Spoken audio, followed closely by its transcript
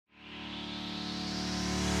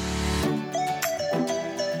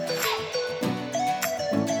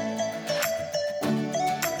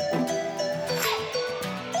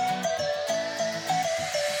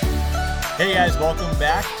Hey guys, welcome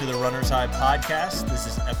back to the Runner's High podcast. This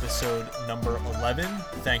is episode number 11.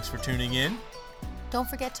 Thanks for tuning in. Don't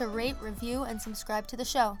forget to rate, review, and subscribe to the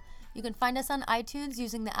show. You can find us on iTunes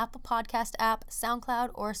using the Apple Podcast app, SoundCloud,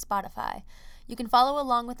 or Spotify. You can follow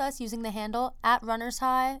along with us using the handle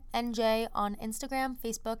 @RunnersHighNJ on Instagram,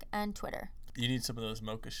 Facebook, and Twitter. You need some of those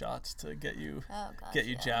mocha shots to get you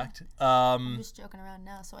jacked. I'm just joking around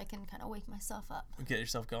now so I can kind of wake myself up. Get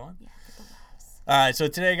yourself going? Yeah, get the vibes. All right, so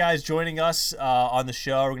today, guys, joining us on the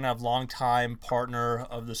show, we're going to have longtime partner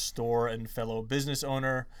of the store and fellow business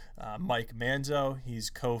owner, Mike Manzo. He's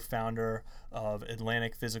co-founder of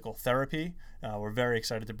Atlantic Physical Therapy. We're very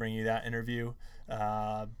excited to bring you that interview.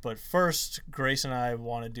 But first, Grace and I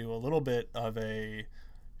want to do a little bit of a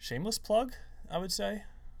shameless plug, I would say.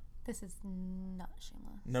 This is not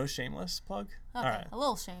shameless. No shameless plug? Okay, all right. A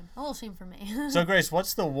little shame for me. So, Grace,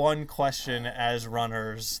 what's the one question as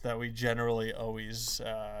runners that we generally always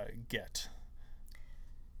get?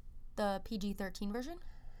 The PG-13 version?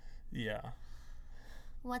 Yeah.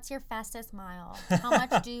 What's your fastest mile? How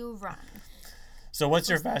much do you run? So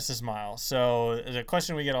what's your fastest mile? So there's a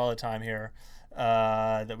question we get all the time here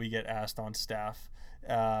that we get asked on staff.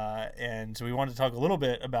 And so we wanted to talk a little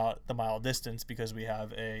bit about the mile distance because we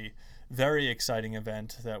have a very exciting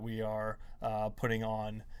event that we are putting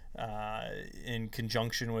on in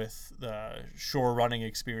conjunction with the Shore Running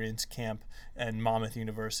Experience Camp and Monmouth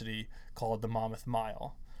University called the Monmouth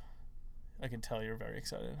Mile. I can tell you're very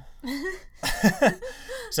excited.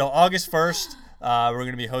 So August 1st, we're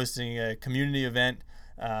going to be hosting a community event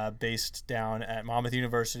based down at Monmouth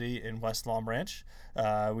University in West Long Branch.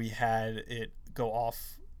 We had it go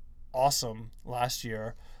off awesome last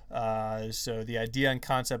year. So the idea and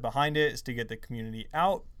concept behind it is to get the community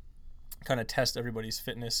out, kind of test everybody's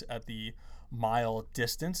fitness at the mile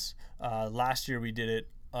distance. Last year we did it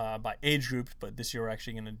by age group, but this year we're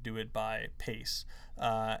actually going to do it by pace.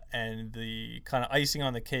 And the kind of icing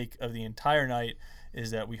on the cake of the entire night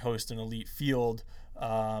is that we host an elite field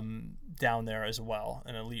down there as well,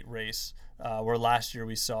 an elite race, where last year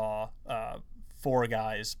we saw 4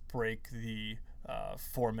 guys break the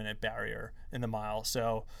 4-minute barrier in the mile.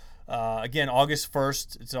 So again, August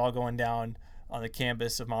 1st, it's all going down on the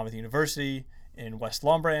campus of Monmouth University in West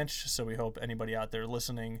Long Branch. So we hope anybody out there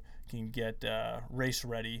listening can get race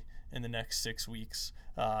ready in the next 6 weeks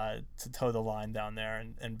to toe the line down there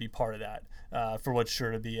and be part of that for what's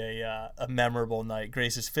sure to be a memorable night.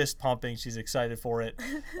 Grace is fist pumping. She's excited for it.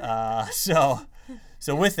 So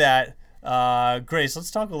with that, Grace,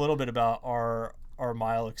 let's talk a little bit about our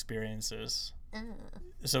mile experiences.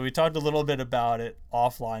 So we talked a little bit about it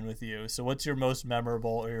offline with you. So what's your most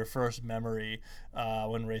memorable or your first memory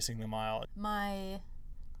when racing the mile? My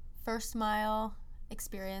first mile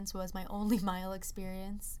experience was my only mile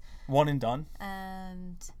experience. One and done?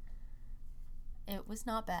 And it was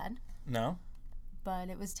not bad. No? But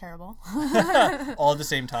it was terrible. All at the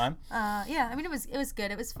same time? Yeah, I mean, it was good.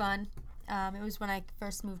 It was fun. It was when I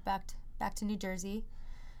first moved back to New Jersey.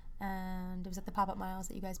 And it was at the pop-up miles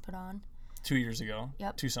that you guys put on. 2 years ago.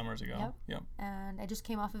 Yep. 2 summers ago. Yep. And I just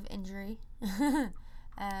came off of injury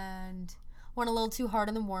and went a little too hard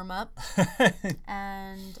in the warm-up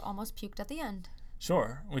and almost puked at the end.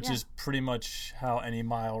 Sure, which is pretty much how any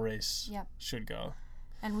mile race should go.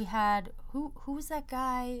 And we had, who was that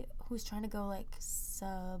guy who was trying to go like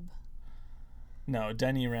sub? No,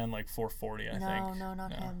 Denny ran like 440, I think. No,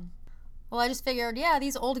 not him. Well, I just figured,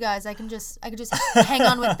 these old guys, I could just hang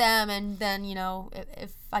on with them, and then,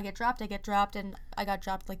 if I get dropped, I get dropped, and I got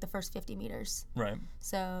dropped like the first 50 meters. Right.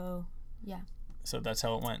 So, yeah. So that's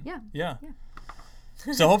how it went. Yeah.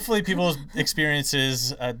 So hopefully people's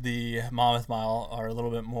experiences at the Monmouth Mile are a little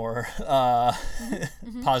bit more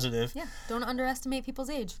positive. Yeah. Don't underestimate people's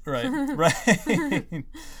age. Right.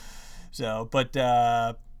 So, but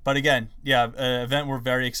again, an event we're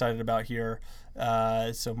very excited about here.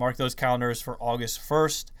 So mark those calendars for August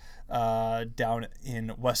 1st down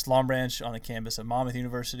in West Long Branch on the campus of Monmouth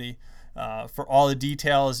University. For all the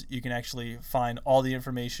details, you can actually find all the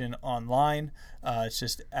information online. It's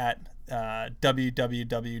just at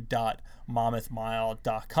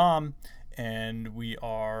www.monmouthmile.com, and we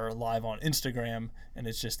are live on Instagram, and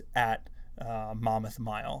it's just at Monmouth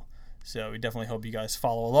Mile. So we definitely hope you guys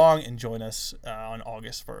follow along and join us on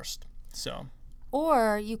August 1st. So.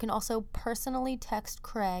 Or you can also personally text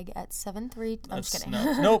Craig at 73. I'm just kidding.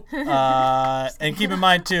 Nope. And keep in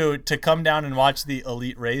mind, too, to come down and watch the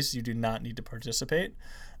elite race, you do not need to participate.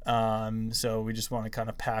 So we just want to kind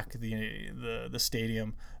of pack the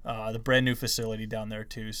stadium, the brand new facility down there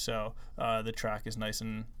too. So the track is nice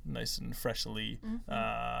and freshly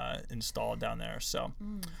installed down there. So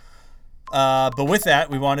But with that,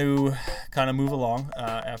 we want to kind of move along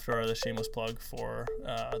after the shameless plug for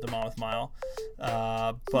the Monmouth Mile.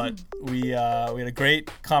 But we had a great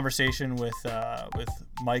conversation with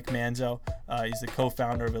Mike Manzo. He's the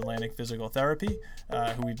co-founder of Atlantic Physical Therapy,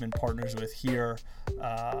 who we've been partners with here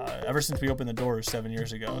ever since we opened the doors 7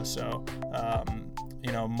 years ago. So,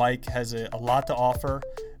 Mike has a lot to offer.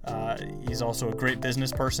 He's also a great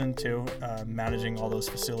business person too. Managing all those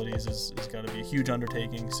facilities is got to be a huge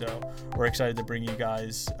undertaking. So we're excited to bring you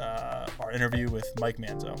guys our interview with Mike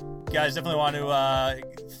Manzo. Guys, definitely want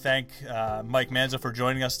to thank Mike Manzo for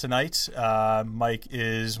joining us tonight. Mike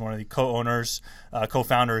is one of the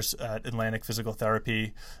co-founders at Atlantic Physical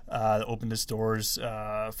Therapy. That opened its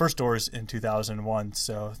first doors in 2001.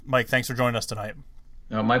 So Mike, thanks for joining us tonight.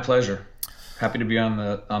 My pleasure. Happy to be on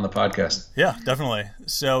the podcast. Yeah, definitely.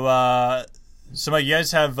 So Mike, you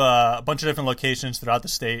guys have a bunch of different locations throughout the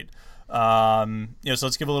state. So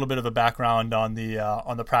let's give a little bit of a background on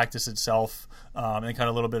the practice itself, and kind of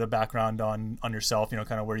a little bit of background on yourself.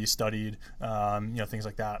 Kind of where you studied, things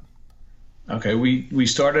like that. Okay, we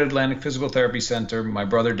started Atlantic Physical Therapy Center, my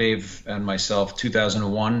brother Dave and myself,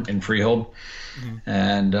 2001 in Freehold. Mm-hmm.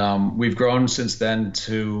 And we've grown since then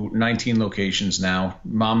to 19 locations now,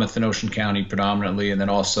 Monmouth and Ocean County predominantly, and then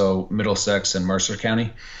also Middlesex and Mercer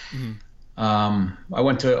County. Mm-hmm. I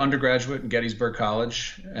went to undergraduate in Gettysburg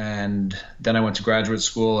College, and then I went to graduate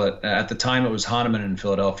school. At the time, it was Hahnemann in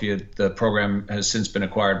Philadelphia. The program has since been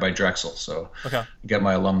acquired by Drexel, so I got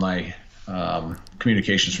my alumni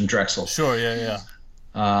communications from Drexel. Sure, yeah.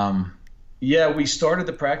 We started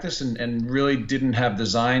the practice and really didn't have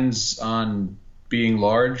designs on being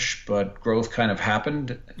large, but growth kind of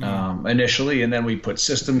happened initially, and then we put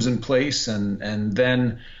systems in place, and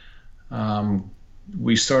then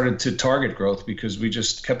we started to target growth because we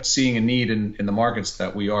just kept seeing a need in the markets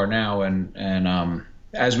that we are now, and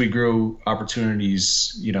as we grew,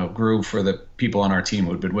 opportunities grew for the people on our team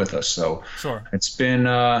who had been with us. So sure, it's been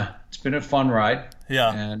a fun ride.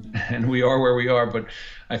 Yeah, and we are where we are, but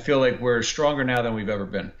I feel like we're stronger now than we've ever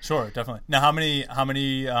been. Sure, definitely. Now, how many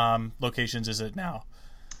locations is it now?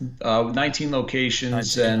 19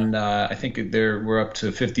 locations, 19, and I think we're up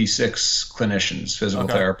to 56 clinicians, physical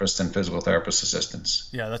therapists and physical therapist assistants.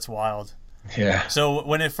 Yeah, that's wild. Yeah. So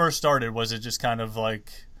when it first started, was it just kind of like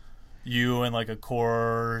you and like a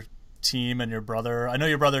core team and your brother? I know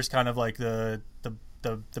your brother's kind of like the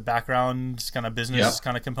background kind of business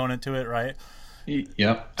kind of component to it, right?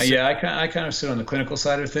 Yeah. I kind of sit on the clinical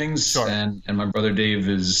side of things, sure. and my brother Dave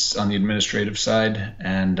is on the administrative side,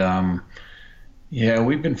 and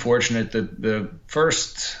we've been fortunate that the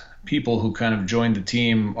first people who kind of joined the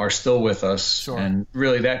team are still with us, sure. And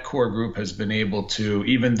really that core group has been able to,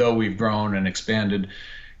 even though we've grown and expanded,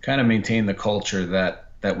 kind of maintain the culture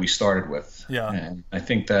that we started with. Yeah. And I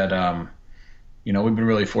think that we've been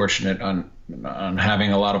really fortunate on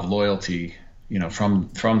having a lot of loyalty, from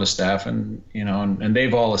the staff, and and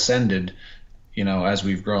they've all ascended, as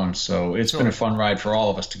we've grown. So it's been a fun ride for all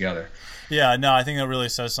of us together. Yeah, no, I think that really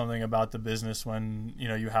says something about the business when,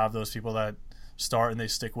 you have those people that start and they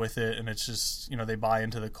stick with it, and it's just, they buy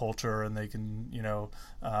into the culture, and they can,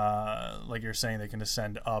 like you're saying, they can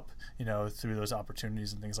ascend up, through those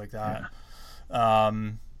opportunities and things like that.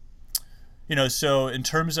 Yeah. So in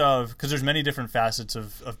terms of, because there's many different facets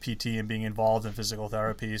of PT and being involved in physical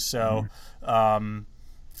therapy. So, how,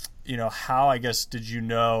 I guess, did you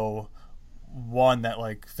know, one, that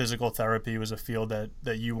like physical therapy was a field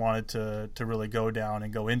that you wanted to really go down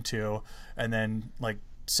and go into, and then like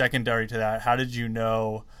secondary to that, how did you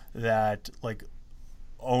know that like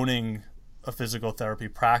owning a physical therapy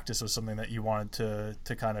practice was something that you wanted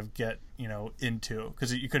to kind of get into?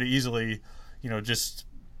 Because you could have easily just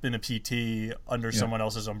been a PT under someone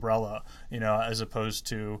else's umbrella, as opposed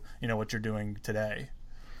to what you're doing today.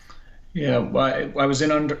 Yeah, I was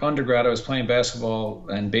in undergrad. I was playing basketball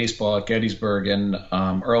and baseball at Gettysburg, and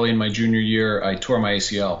early in my junior year, I tore my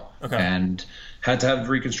ACL and had to have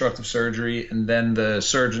reconstructive surgery. And then the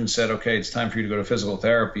surgeon said, "Okay, it's time for you to go to physical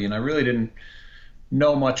therapy." And I really didn't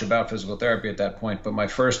know much about physical therapy at that point. But my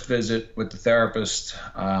first visit with the therapist,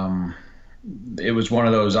 it was one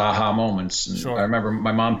of those aha moments. And sure. I remember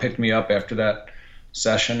my mom picked me up after that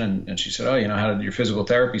session, and she said, "Oh, how did your physical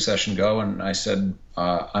therapy session go?" And I said,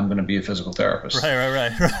 "I'm going to be a physical therapist."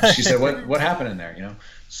 Right. She said, "What happened in there?"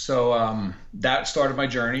 So that started my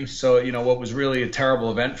journey. So what was really a terrible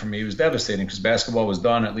event for me was devastating, because basketball was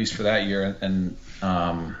done, at least for that year, and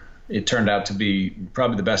it turned out to be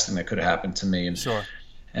probably the best thing that could have happened to me. And sure.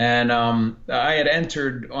 And I had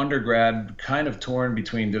entered undergrad kind of torn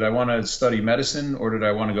between, did I want to study medicine or did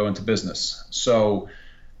I want to go into business? So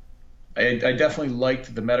I definitely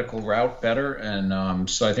liked the medical route better, and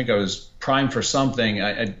so I think I was primed for something.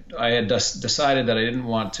 I had decided that I didn't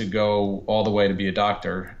want to go all the way to be a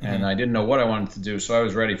doctor, and I didn't know what I wanted to do, so I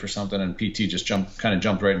was ready for something, and PT just jumped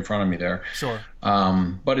right in front of me there. Sure.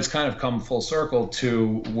 But it's kind of come full circle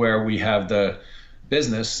to where we have the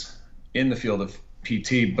business in the field of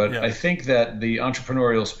PT. But I think that the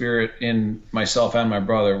entrepreneurial spirit in myself and my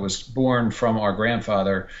brother was born from our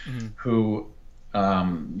grandfather, who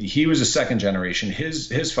he was a second generation.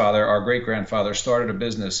 His father, our great grandfather, started a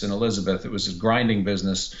business in Elizabeth. It was a grinding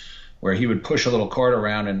business where he would push a little cart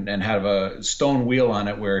around and have a stone wheel on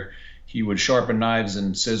it where he would sharpen knives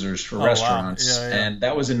and scissors for restaurants. Wow. And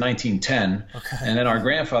that was in 1910. Okay. And then our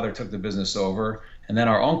grandfather took the business over, and then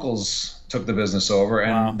our uncles took the business over,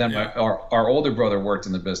 and then our older brother worked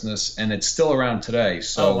in the business, and it's still around today.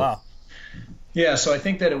 So so I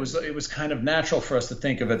think that it was kind of natural for us to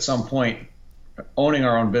think of at some point owning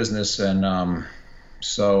our own business, and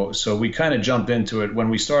so we kind of jumped into it. When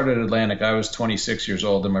we started Atlantic, I was 26 years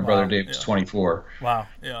old, and my brother Dave was 24. Wow.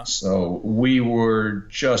 Yeah. So we were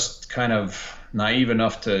just kind of naive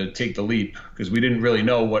enough to take the leap because we didn't really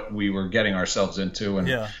know what we were getting ourselves into, and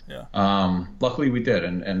luckily we did,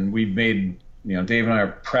 and we've made. Dave and I are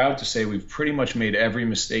proud to say we've pretty much made every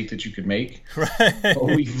mistake that you could make. Right. But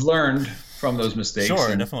we've learned from those mistakes. Sure,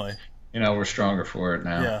 and, definitely. We're stronger for it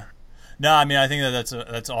now. Yeah. No, I mean, I think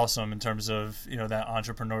that's awesome in terms of, that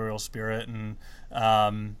entrepreneurial spirit. And,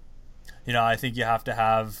 I think you have to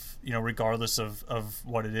have, regardless of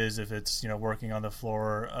what it is, if it's, working on the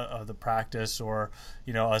floor of the practice or,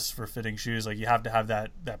 us for fitting shoes, like you have to have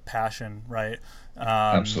that passion, right?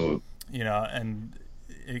 Absolutely. And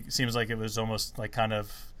it seems like it was almost like kind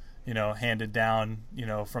of, handed down,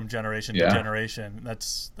 from generation to generation.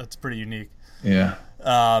 That's pretty unique. Yeah.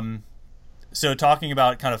 So talking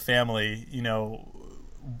about kind of family,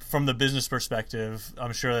 from the business perspective,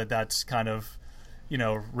 I'm sure that's kind of,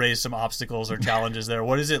 raised some obstacles or challenges there.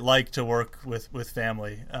 What is it like to work with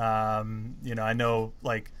family? I know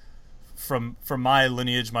like from my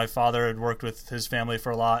lineage, my father had worked with his family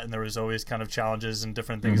for a lot, and there was always kind of challenges and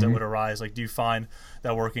different things that would arise. Like, do you find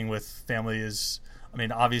that working with family is, I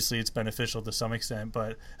mean, obviously it's beneficial to some extent,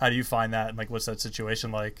 but how do you find that? And like, what's that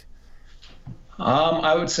situation like?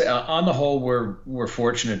 I would say on the whole, we're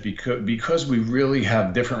fortunate because we really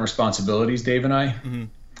have different responsibilities, Dave and I.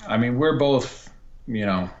 I mean, we're both,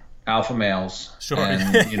 alpha males. Sure.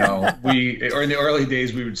 And, or in the early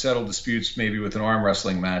days, we would settle disputes maybe with an arm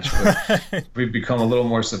wrestling match, but we've become a little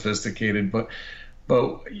more sophisticated, but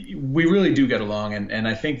we really do get along. And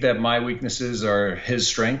I think that my weaknesses are his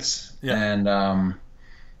strengths. Yeah. And,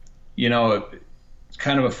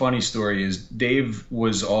 kind of a funny story is Dave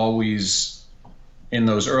was always in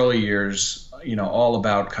those early years, all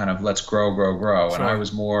about kind of let's grow. Sure. And I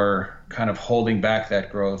was more kind of holding back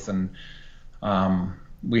that growth. And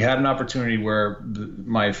we had an opportunity where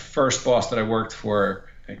my first boss that I worked for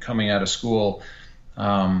coming out of school,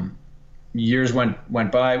 years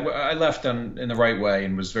went by. I left in the right way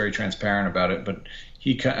and was very transparent about it. But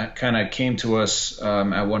he kind of came to us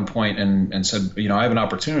at one point and said, I have an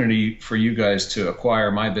opportunity for you guys to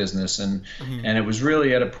acquire my business. And it was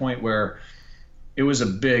really at a point where it was a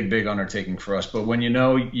big undertaking for us. But when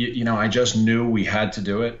I just knew we had to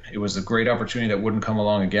do it. It was a great opportunity that wouldn't come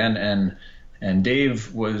along again. And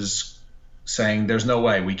Dave was saying, there's no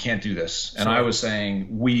way, we can't do this. And I was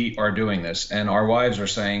saying, we are doing this. And our wives are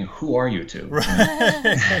saying, who are you two?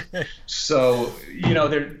 Right. So,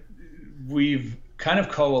 we've kind of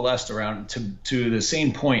coalesced around to the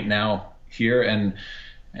same point now here.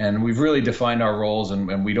 And we've really defined our roles,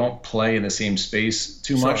 and we don't play in the same space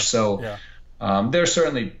too much. So there's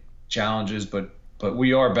certainly challenges, but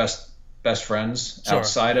we are best friends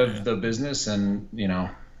outside of the business. And,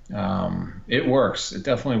 it works. It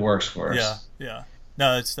definitely works for us. Yeah.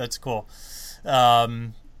 No, that's cool.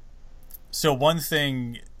 So one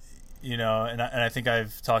thing, and I think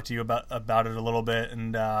I've talked to you about it a little bit,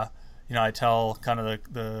 and I tell kind of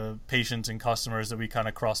the patients and customers that we kind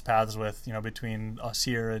of cross paths with, between us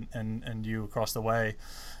here and you across the way.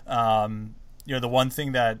 The one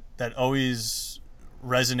thing that always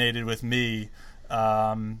resonated with me,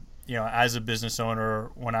 as a business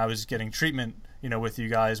owner when I was getting treatment, with you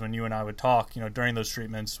guys, when you and I would talk, during those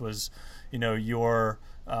treatments was, your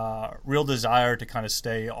real desire to kind of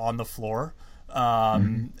stay on the floor.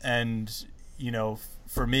 And,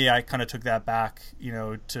 for me, I kind of took that back,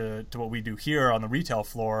 to what we do here on the retail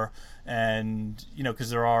floor. And, because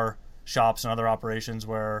there are shops and other operations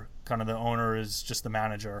where kind of the owner is just the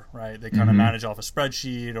manager, right? They kind of manage off a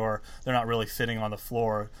spreadsheet, or they're not really fitting on the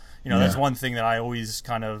floor. That's one thing that I always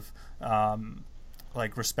kind of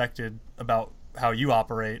like respected about how you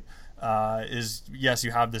operate is, yes,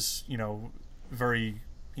 you have this, very,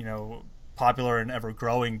 popular and ever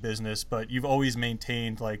growing business, but you've always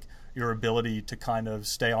maintained like your ability to kind of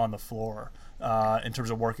stay on the floor in terms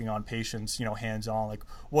of working on patients, hands on. Like,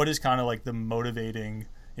 what is kind of like the motivating,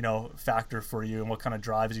 factor for you, and what kind of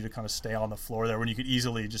drives you to kind of stay on the floor there when you could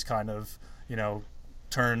easily just kind of,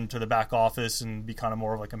 turn to the back office and be kind of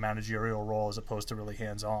more of like a managerial role as opposed to really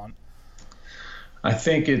hands on? I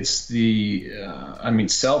think it's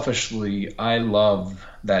selfishly, I love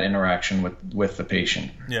that interaction with the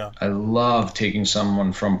patient. Yeah. I love taking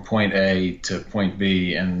someone from point A to point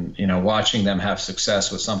B and, watching them have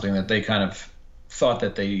success with something that they kind of thought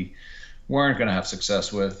that they weren't going to have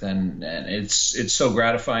success with. And it's so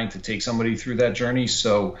gratifying to take somebody through that journey.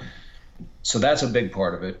 So that's a big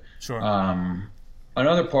part of it. Sure.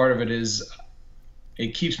 Another part of it is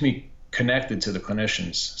it keeps me connected to the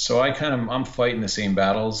clinicians. So I'm fighting the same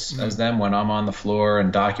battles as them when I'm on the floor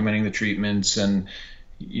and documenting the treatments. And,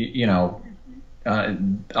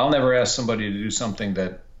 I'll never ask somebody to do something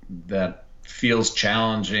that feels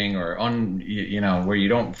challenging or where you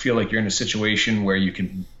don't feel like you're in a situation where you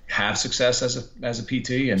can have success as a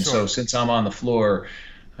PT. And Sure. So since I'm on the floor,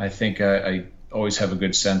 I think I always have a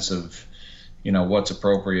good sense of, what's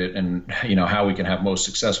appropriate and, how we can have most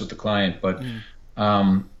success with the client. But,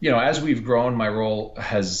 as we've grown, my role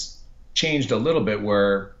has changed a little bit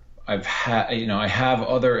where I have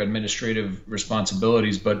other administrative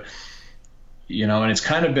responsibilities, but, and it's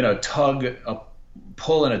kind of been a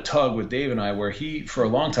pull and a tug with Dave and I, where he, for a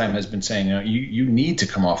long time, has been saying, you need to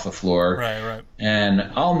come off the floor. Right.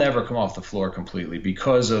 And I'll never come off the floor completely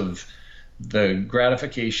because of the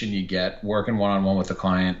gratification you get working one-on-one with the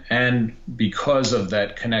client, and because of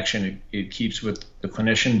that connection it keeps with the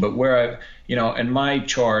clinician. But where and my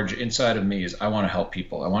charge inside of me is I want to help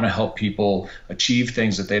people. I want to help people achieve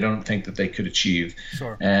things that they don't think that they could achieve.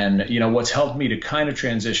 Sure. And, what's helped me to kind of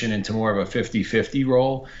transition into more of a 50-50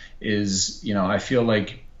 role is, I feel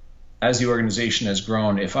like as the organization has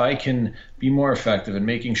grown, if I can be more effective in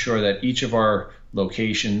making sure that each of our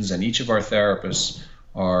locations and each of our therapists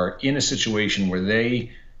are in a situation where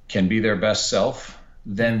they can be their best self,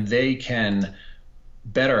 then they can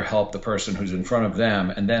better help the person who's in front of them.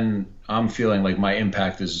 And then I'm feeling like my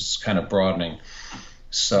impact is kind of broadening.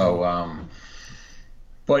 So,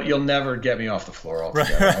 but you'll never get me off the floor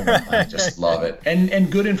altogether. I just love it.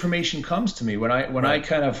 And good information comes to me when I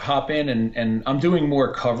kind of hop in and I'm doing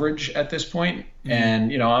more coverage at this point. Mm-hmm.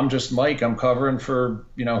 And, I'm just Mike, I'm covering for,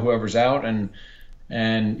 whoever's out, and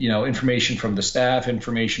information from the staff,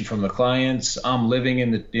 information from the clients. I'm living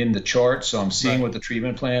in the chart, so I'm seeing what the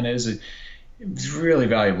treatment plan is. It's really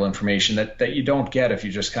valuable information that you don't get if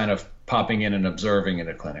you're just kind of popping in and observing in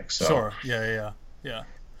a clinic. So sure, yeah.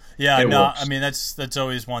 Works. I mean that's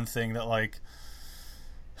always one thing that, like,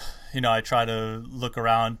 I try to look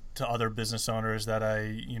around to other business owners that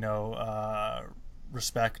I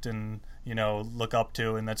respect and look up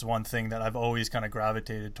to, and that's one thing that I've always kind of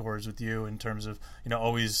gravitated towards with you in terms of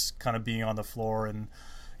always kind of being on the floor, and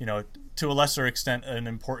to a lesser extent an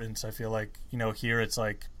importance. I feel like here it's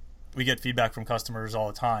like we get feedback from customers all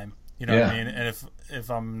the time, what I mean, and if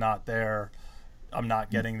I'm not there, I'm not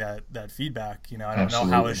getting that feedback. I don't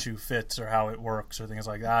Absolutely. know how issue fits or how it works or things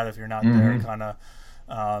like that if you're not there, kind of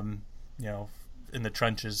in the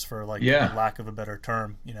trenches, for like lack of a better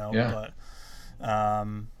term,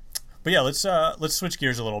 But yeah, let's switch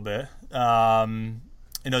gears a little bit.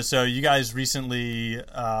 So you guys recently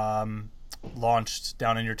launched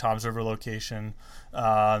down in your Toms River location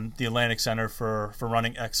the Atlantic Center for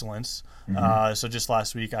Running Excellence. Mm-hmm. So just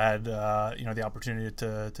last week I had the opportunity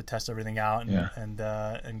to test everything out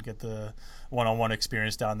and get the one-on-one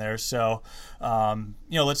experience down there. So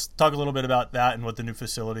let's talk a little bit about that and what the new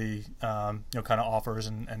facility kind of offers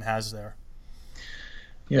and has there.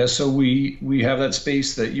 Yeah, so we have that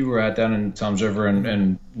space that you were at down in Toms River,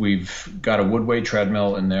 and we've got a Woodway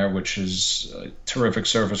treadmill in there, which is a terrific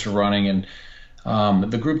surface for running. And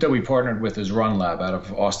the group that we partnered with is Run Lab out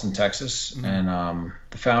of Austin, Texas. Mm-hmm. And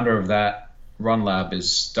the founder of that Run Lab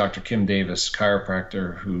is Dr. Kim Davis,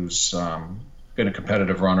 chiropractor, who's been a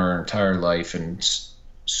competitive runner her entire life and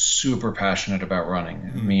super passionate about running.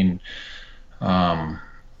 Mm-hmm. I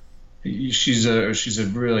mean, she's a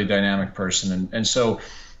really dynamic person, and so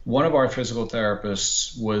one of our physical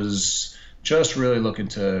therapists was just really looking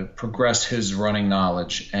to progress his running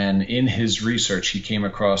knowledge, and in his research he came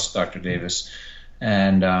across Dr. Davis,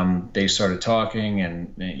 and they started talking,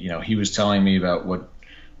 and he was telling me about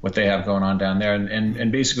what they have going on down there,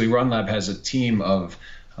 and basically Run Lab has a team of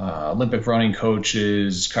Olympic running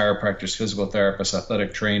coaches, chiropractors, physical therapists,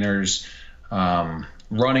 athletic trainers,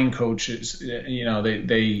 running coaches,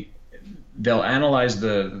 they'll analyze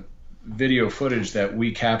the video footage that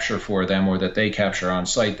we capture for them or that they capture on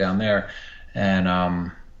site down there,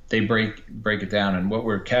 and they break it down. And what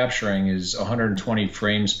we're capturing is 120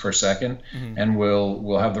 frames per second, and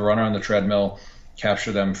we'll have the runner on the treadmill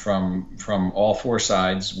capture them from all four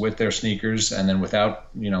sides with their sneakers, and then without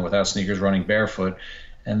sneakers, running barefoot.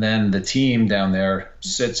 And then the team down there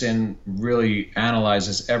sits in, really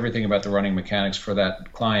analyzes everything about the running mechanics for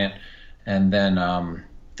that client, and then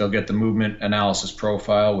they'll get the movement analysis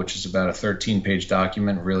profile, which is about a 13-page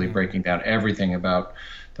document, really breaking down everything about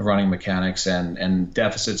the running mechanics and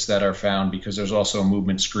deficits that are found, because there's also a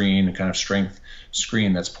movement screen, a kind of strength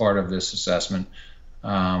screen that's part of this assessment.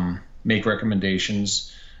 Make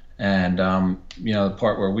recommendations. And, the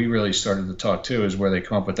part where we really started to talk too is where they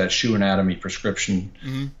come up with that shoe anatomy prescription,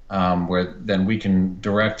 where then we can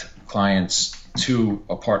direct clients to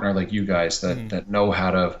a partner like you guys that know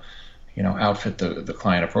how to, outfit the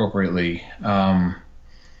client appropriately.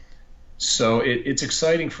 So it's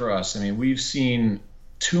exciting for us. I mean, we've seen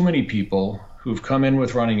too many people who've come in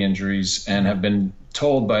with running injuries and have been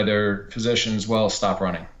told by their physicians, well, stop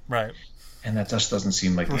running. Right. And that just doesn't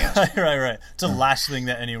seem like the answer. Right. It's the last thing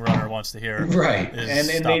that any runner wants to hear. Right.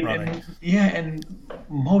 Is stop running. And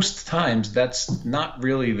most times that's not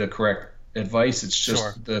really the correct advice. It's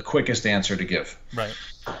just the quickest answer to give. Right.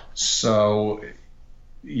 So,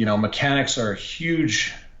 mechanics are a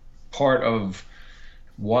huge part of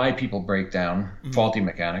why people break down, faulty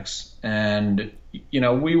mechanics. And,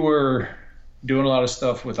 we were doing a lot of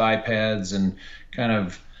stuff with iPads and kind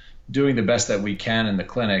of doing the best that we can in the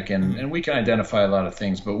clinic, and we can identify a lot of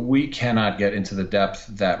things, but we cannot get into the depth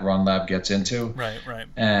that Run Lab gets into. Right.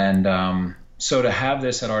 And so to have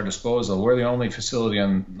this at our disposal, we're the only facility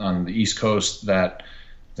on the East Coast that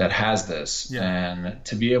has this, and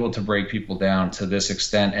to be able to break people down to this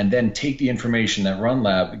extent and then take the information that Run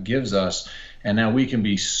Lab gives us, and now we can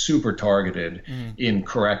be super targeted in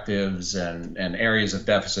correctives and areas of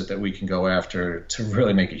deficit that we can go after to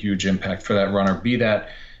really make a huge impact for that runner, be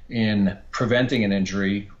that in preventing an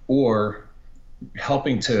injury or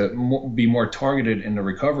helping to be more targeted in the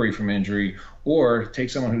recovery from injury, or take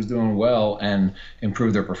someone who's doing well and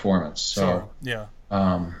improve their performance. So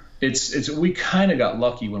it's we kind of got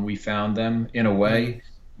lucky when we found them in a way,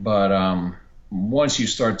 but once you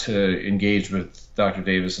start to engage with Dr.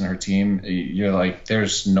 Davis and her team, you're like,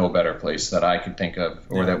 there's no better place that I could think of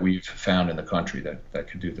or that we've found in the country that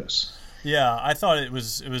could do this. Yeah, I thought it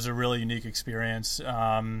was a really unique experience.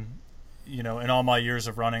 In all my years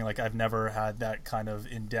of running, like, I've never had that kind of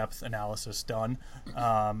in-depth analysis done.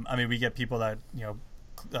 I mean, we get people that,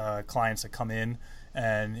 clients that come in,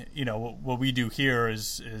 and, what we do here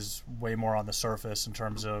is way more on the surface in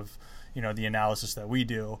terms of, the analysis that we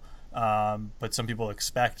do. But some people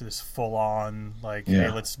expect this full-on, like,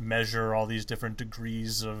 hey, let's measure all these different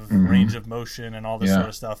degrees of range of motion and all this sort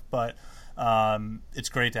of stuff. But it's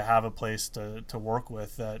great to have a place to work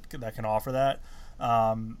with that can offer that.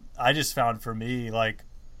 I just found, for me, like,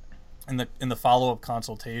 in the follow-up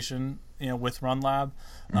consultation, with Run Lab,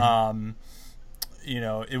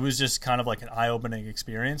 it was just kind of like an eye-opening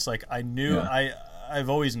experience. Like, I knew I've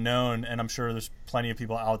always known, and I'm sure there's plenty of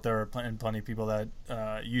people out there and plenty of people that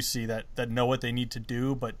you see that know what they need to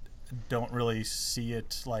do, but don't really see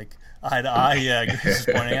it like eye to eye. Yeah, this is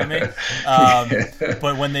pointing at me.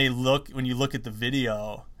 But when you look at the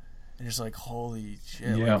video, and you're just like, holy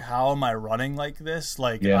shit, like, how am I running like this?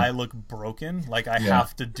 Like, I look broken. Like, I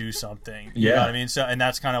have to do something. You know what I mean? So, and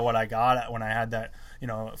that's kind of what I got at when I had that,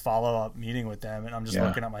 follow-up meeting with them. And I'm just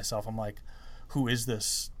looking at myself. I'm like, who is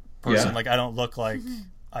this person? Like, I don't look like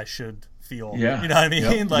I should feel. You know what I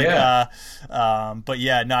mean? Like, but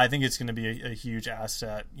I think it's going to be a huge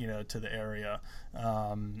asset, to the area.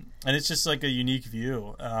 And it's just like a unique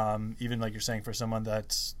view. Even like you're saying, for someone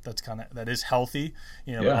that is healthy,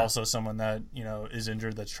 but also someone that, is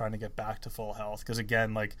injured, that's trying to get back to full health. Because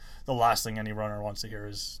again, like, the last thing any runner wants to hear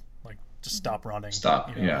is like, just stop running. That's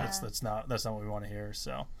not what we want to hear.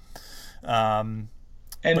 So,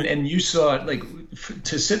 And you saw it, like,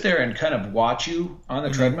 to sit there and kind of watch you on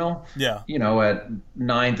the treadmill, at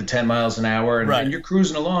 9 to 10 miles an hour, and you're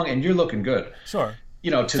cruising along and you're looking good. Sure. To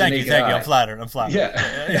the naked eye. I'm flattered.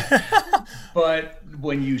 Yeah. But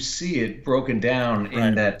when you see it broken down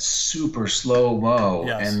in that super slow-mo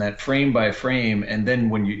and that frame by frame, and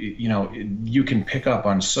then when you can pick up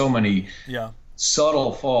on so many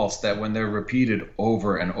subtle faults that when they're repeated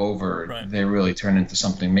over and over, they really turn into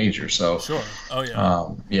something major. So sure.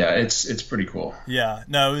 Oh yeah. It's pretty cool. Yeah.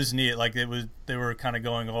 No, it was neat. Like, they were kind of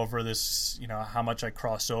going over this, how much I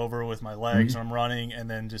cross over with my legs when I'm running, and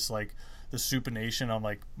then just like the supination on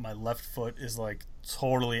like my left foot is like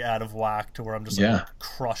totally out of whack to where I'm just like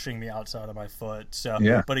crushing the outside of my foot.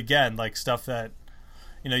 So, but again, like stuff that,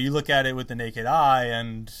 you look at it with the naked eye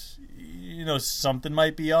and, something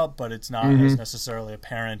might be up, but it's not as necessarily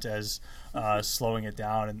apparent as slowing it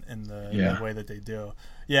down in the way that they do.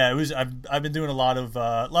 Yeah, I've been doing a lot of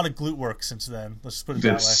glute work since then. Let's put it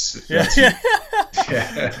that way.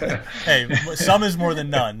 Hey, some is more than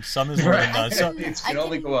none. Some is more than none. So it can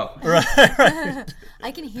only go up. Right.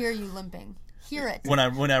 I can hear you limping. Hear it when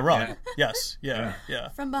I run. Yes. Yeah.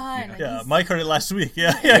 From behind. Yeah. Mike heard it last week.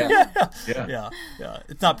 Yeah.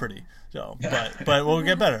 It's not pretty. So, but we'll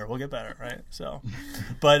get better. We'll get better, right? So,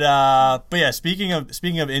 but yeah. Speaking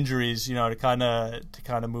of injuries, to kind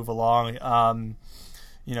of move along,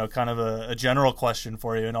 kind of a general question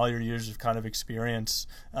for you in all your years of kind of experience.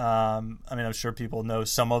 I'm sure people know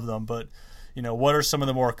some of them, but what are some of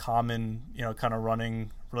the more common, kind of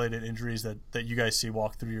running related injuries that you guys see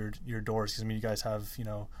walk through your doors? Because you guys have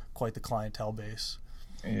quite the clientele base.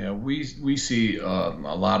 Yeah, we see a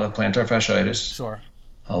lot of plantar fasciitis. Sure.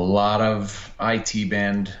 A lot of IT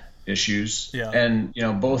band issues. Yeah. And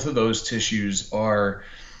both of those tissues are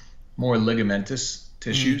more ligamentous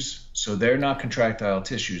tissues. So they're not contractile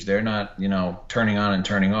tissues. They're not turning on and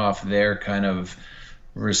turning off. They're kind of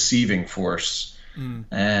receiving force.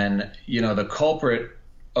 And the culprit,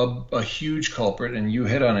 a huge culprit, and you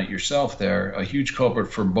hit on it yourself there, a huge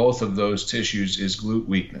culprit for both of those tissues is glute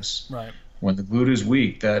weakness. Right. When the glute is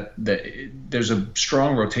weak, that there's a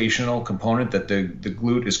strong rotational component that the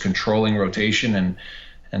glute is controlling rotation,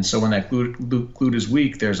 and so when that glute is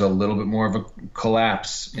weak, there's a little bit more of a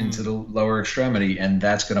collapse into the lower extremity, and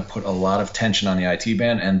that's going to put a lot of tension on the IT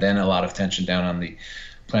band, and then a lot of tension down on the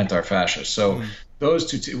plantar fascia. So those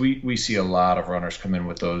two, we see a lot of runners come in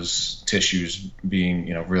with those tissues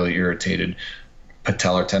being really irritated.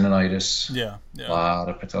 Patellar tendonitis, a lot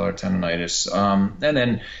of patellar tendonitis, and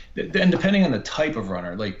then depending on the type of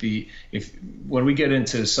runner, like when we get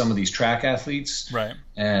into some of these track athletes, right,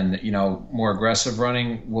 and more aggressive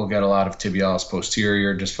running, we'll get a lot of tibialis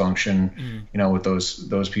posterior dysfunction, with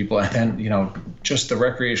those people, and then just the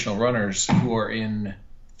recreational runners who are in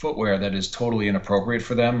footwear that is totally inappropriate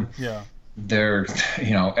for them. Yeah, they're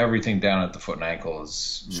everything down at the foot and ankle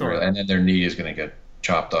is sure, and then their knee is going to get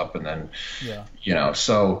chopped up, and then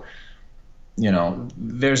so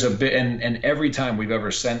there's a bit, and every time we've ever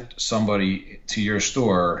sent somebody to your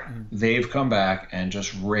store, they've come back and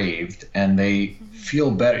just raved, and they feel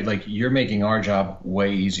better, like you're making our job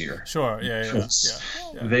way easier. Sure.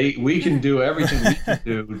 We can do everything we can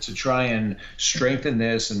do to try and strengthen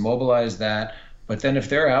this and mobilize that, but then if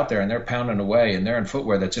they're out there and they're pounding away and they're in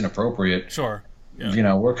footwear that's inappropriate, sure,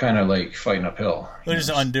 we're kind of like fighting uphill. They're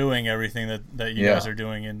just undoing everything that you guys are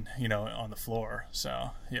doing on the floor.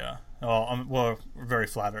 So well, we're very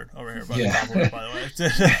flattered over here by the compliment, by the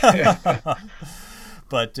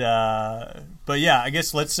way. But yeah, I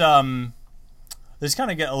guess let's kind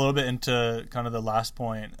of get a little bit into kind of the last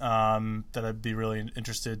point that I'd be really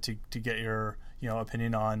interested to get your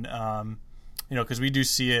opinion on. Because we do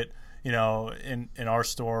see it in our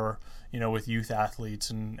store, with youth athletes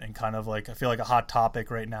and kind of like, I feel like a hot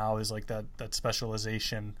topic right now is like that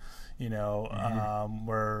specialization,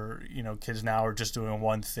 where, kids now are just doing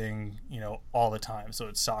one thing, all the time. So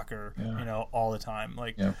it's soccer, all the time.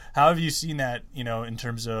 Like, how have you seen that, in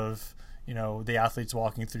terms of, the athletes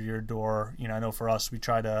walking through your door? I know for us, we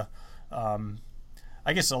try to,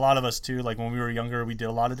 I guess a lot of us too, like when we were younger, we did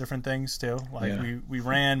a lot of different things too. Like we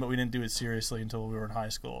ran, but we didn't do it seriously until we were in high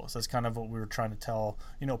school. So that's kind of what we were trying to tell,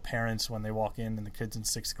 parents when they walk in and the kid's in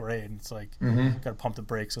 6th grade. And it's like, got to pump the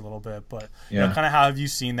brakes a little bit. But kind of how have you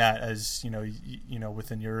seen that as,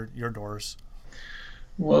 within your doors?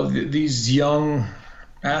 Well, these young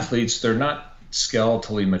athletes, they're not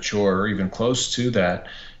skeletally mature or even close to that.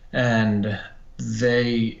 And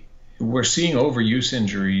we're seeing overuse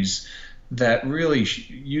injuries that really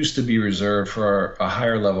used to be reserved for a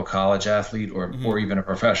higher level college athlete or even a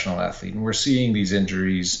professional athlete. And we're seeing these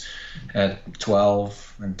injuries at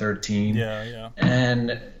 12 and 13.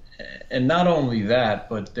 And not only that,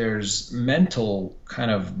 but there's mental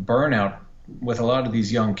kind of burnout with a lot of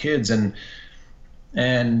these young kids. And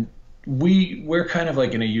we're kind of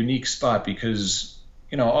like in a unique spot because,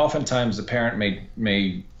 oftentimes the parent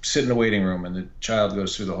may sit in the waiting room and the child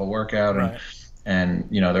goes through the whole workout and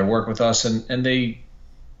they work with us and they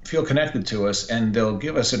feel connected to us and they'll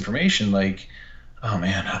give us information like, oh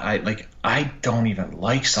man, I don't even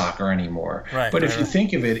like soccer anymore. Right, But right, if you right.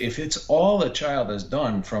 think of it, if it's all a child has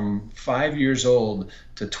done from 5 years old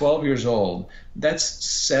to 12 years old, that's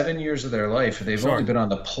 7 years of their life. They've only Sure. been on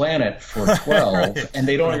the planet for 12, Right, and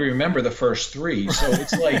they don't right. even remember the first three. So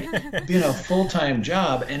it's like been a full-time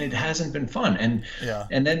job, and it hasn't been fun. And Yeah.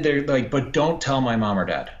 and then they're like, but don't tell my mom or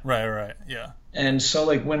dad. Right, right. Yeah. And so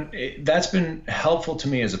like that's been helpful to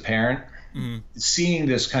me as a parent, seeing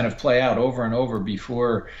this kind of play out over and over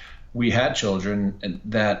before we had children, and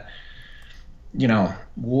that,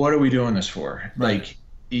 what are we doing this for? Right. Like,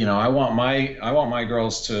 I want my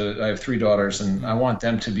girls to, I have three daughters, and I want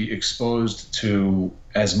them to be exposed to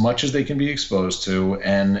as much as they can be exposed to,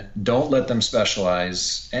 and don't let them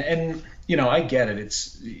specialize. And I get it.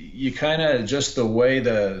 It's, you kind of, just the way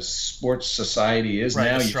the sports society is Right.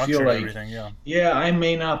 now, The you structure feel and like, everything. Yeah. yeah, I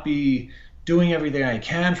may not be doing everything I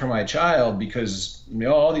can for my child because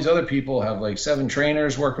all these other people have like 7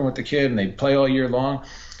 trainers working with the kid and they play all year long.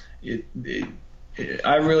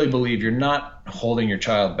 I really believe you're not holding your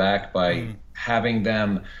child back by having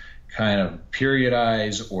them kind of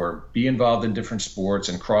periodize or be involved in different sports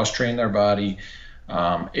and cross train their body.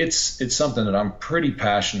 It's something that I'm pretty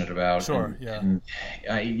passionate about. Sure. And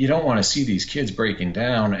you don't want to see these kids breaking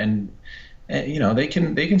down, and they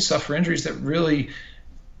can suffer injuries that really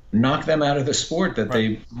knock them out of the sport that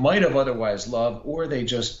Right. they might have otherwise loved, or they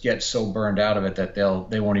just get so burned out of it that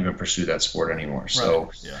they won't even pursue that sport anymore.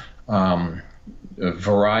 So, Right. Yeah.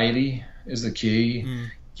 variety is the key.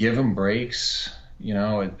 Give them breaks,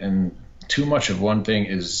 and too much of one thing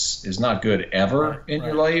is not good ever Right, in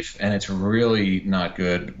your right. life, and it's really not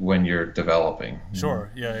good when you're developing.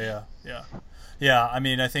 Sure. Yeah. Yeah. Yeah. Yeah. I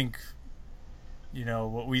mean, I think,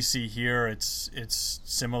 what we see here, it's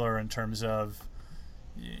similar in terms of,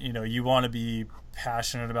 you want to be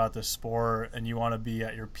passionate about the sport and you want to be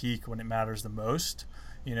at your peak when it matters the most,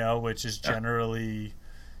 which is generally,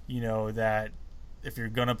 that if you're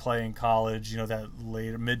going to play in college, that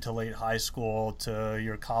mid to late high school to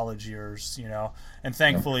your college years, and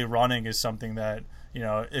thankfully running is something that,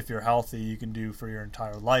 if you're healthy, you can do for your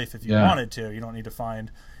entire life. If you wanted to, you don't need to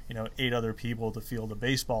find, 8 other people to field a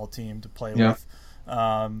baseball team to play with.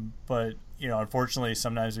 But unfortunately,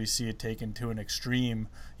 sometimes we see it taken to an extreme,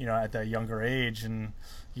 at that younger age, and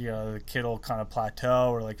the kid will kind of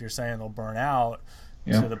plateau, or like you're saying, they'll burn out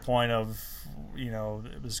to the point of,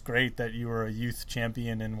 it was great that you were a youth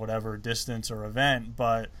champion in whatever distance or event,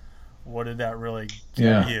 but what did that really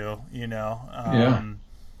get you?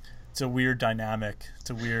 It's a weird dynamic. It's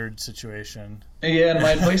a weird situation. Yeah, and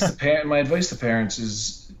my advice to parents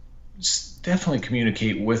is definitely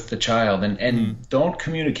communicate with the child, and don't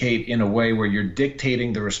communicate in a way where you're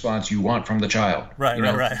dictating the response you want from the child. Right.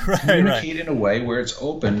 Communicate in a way where it's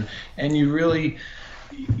open, and you really,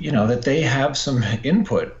 that they have some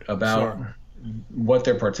input about what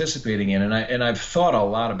they're participating in. And I've thought a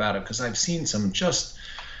lot about it because I've seen some just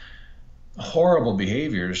horrible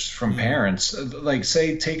behaviors from parents. Like,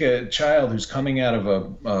 say, take a child who's coming out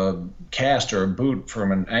of a cast or a boot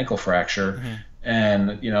from an ankle fracture, and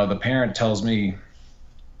the parent tells me,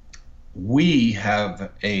 we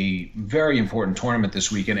have a very important tournament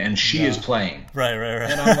this weekend and she is playing. Right.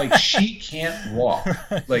 And I'm like, she can't walk.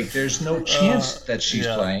 Like, there's no chance that she's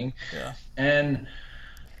playing. Yeah. And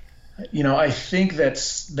I think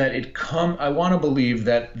I want to believe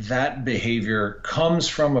that behavior comes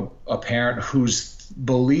from a parent who's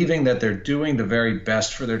believing that they're doing the very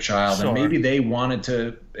best for their child, and maybe they wanted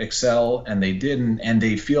to excel and they didn't, and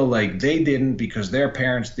they feel like they didn't because their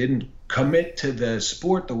parents didn't commit to the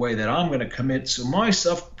sport the way that I'm going to commit, so my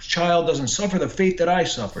child doesn't suffer the fate that I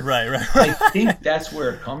suffered. Right. I think that's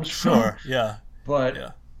where it comes from. Yeah.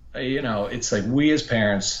 But it's like, we as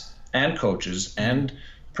parents and coaches and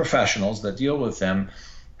professionals that deal with them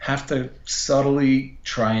have to subtly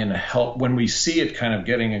try and help when we see it kind of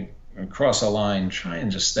getting across a line. Try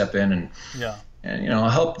and just step in and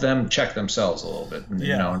help them check themselves a little bit.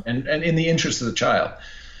 And, and in the interest of the child,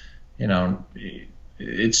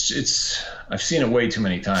 it's I've seen it way too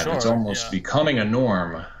many times. It's almost becoming a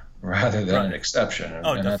norm rather than an exception.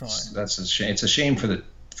 And that's a shame. It's a shame for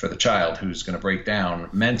the child who's going to break down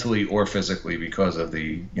mentally or physically because of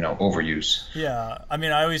the overuse. Yeah, I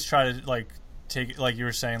mean, I always try to take, like you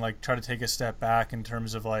were saying, try to take a step back in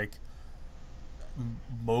terms of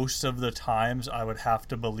most of the times I would have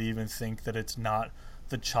to believe and think that it's not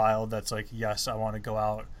the child that's like, yes, I want to go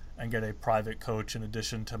out and get a private coach in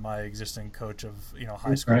addition to my existing coach of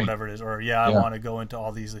high school, whatever it is, or I want to go into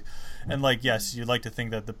all these, and yes, you'd like to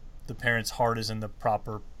think that the parent's heart is in the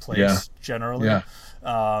proper place generally.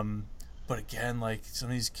 But again, some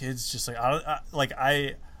of these kids just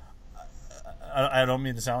I don't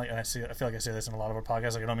mean to sound like, I feel like I say this in a lot of our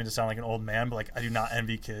podcasts, like I don't mean to sound like an old man, but like I do not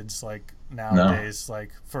envy kids like nowadays,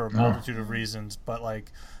 like for a multitude of reasons, but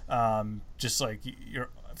like just like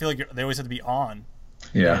I feel like they always have to be on.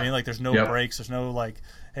 You know what I mean? Like there's no breaks, there's no like,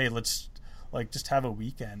 hey, let's like just have a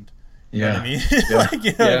weekend. You know what I mean? Like,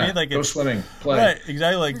 you know what I mean? Like go swimming, play. Right,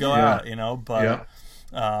 exactly, like go out, you know,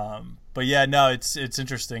 but yeah, no, it's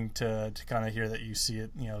interesting to kind of hear that you see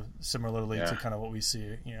it, you know, similarly to kind of what we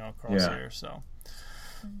see, you know, across here. So,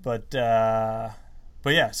 but yeah,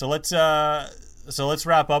 so let's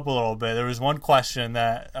wrap up a little bit. There was one question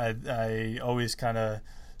that I always kind of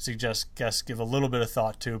suggest guests give a little bit of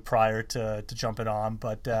thought to prior to jumping on.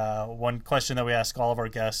 But one question that we ask all of our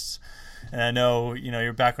guests, and I know, you know,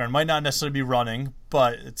 your background might not necessarily be running,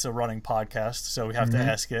 but it's a running podcast, so we have to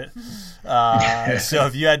ask it. So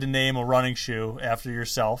if you had to name a running shoe after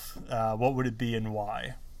yourself, what would it be and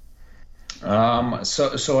why?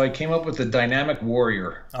 So I came up with the Dynamic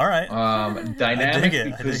Warrior. All right.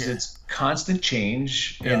 Dynamic because it's constant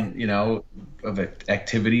change in, you know, of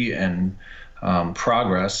activity and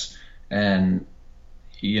progress. And,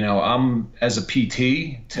 you know, I'm as a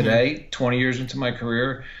PT today, 20 years into my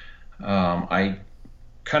career, I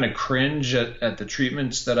kind of cringe at the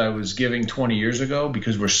treatments that I was giving 20 years ago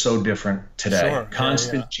because we're so different today. Sure.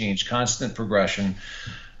 Constant change, constant progression.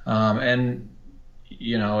 And,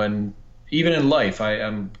 you know, and even in life,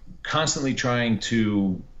 I'm constantly trying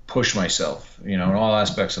to push myself, you know, in all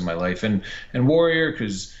aspects of my life. And Warrior,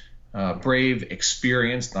 because brave,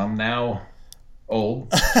 experienced, I'm now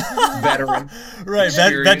old, veteran. Right,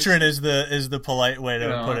 veteran is the polite way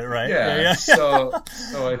to put it, right? Yeah. So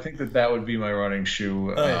I think that would be my running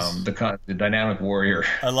shoe, nice. The Dynamic Warrior.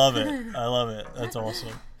 I love it. That's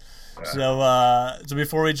awesome. So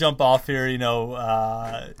before we jump off here, you know,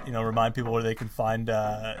 remind people where they can find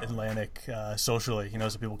Atlantic socially, you know,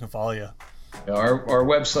 so people can follow you. Our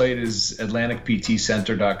website is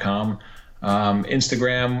atlanticptcenter.com.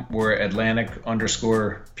 Instagram, we're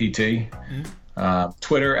Atlantic_PT.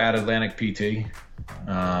 Twitter @AtlanticPT.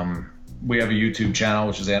 We have a YouTube channel,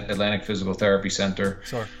 which is at Atlantic Physical Therapy Center.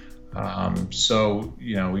 Sure. So,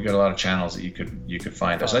 you know, we got a lot of channels that you could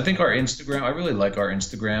find us. I think our Instagram, I really like our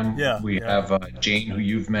Instagram. We have Jane, who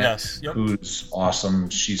you've met, who's awesome.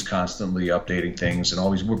 She's constantly updating things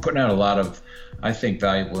and we're putting out a lot of, I think,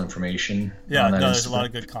 valuable information. Yeah, on that there's a Instagram. lot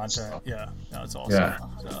of good content. So, yeah, no, it's awesome. Yeah.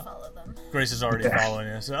 Grace is already following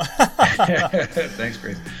you. So. Thanks,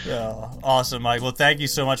 Grace. Yeah, awesome, Mike. Well, thank you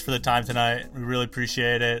so much for the time tonight. We really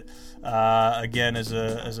appreciate it. Again, as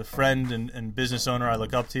a friend and business owner, I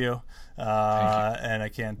look up to you, and I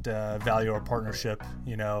can't value our partnership,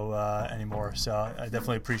 you know, anymore. So I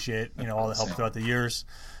definitely appreciate, you know, all the help throughout the years.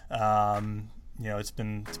 You know, it's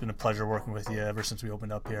been a pleasure working with you ever since we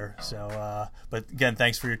opened up here. So, but again,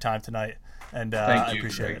 thanks for your time tonight. And I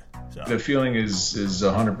appreciate it. So. The feeling is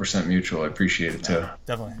 100% mutual. I appreciate it too.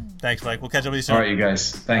 Definitely. Thanks, Mike. We'll catch up with you soon. All right, you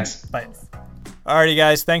guys. Thanks. Bye. Alrighty,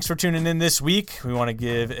 guys. Thanks for tuning in this week. We want to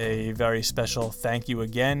give a very special thank you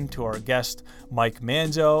again to our guest, Mike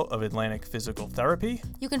Manzo of Atlantic Physical Therapy.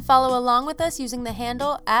 You can follow along with us using the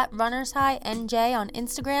handle @RunnersHighNJ on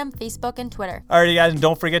Instagram, Facebook, and Twitter. Alrighty, guys. And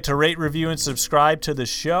don't forget to rate, review, and subscribe to the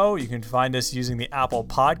show. You can find us using the Apple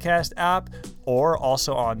Podcast app or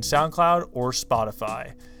also on SoundCloud or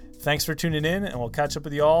Spotify. Thanks for tuning in, and we'll catch up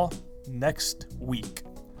with you all next week.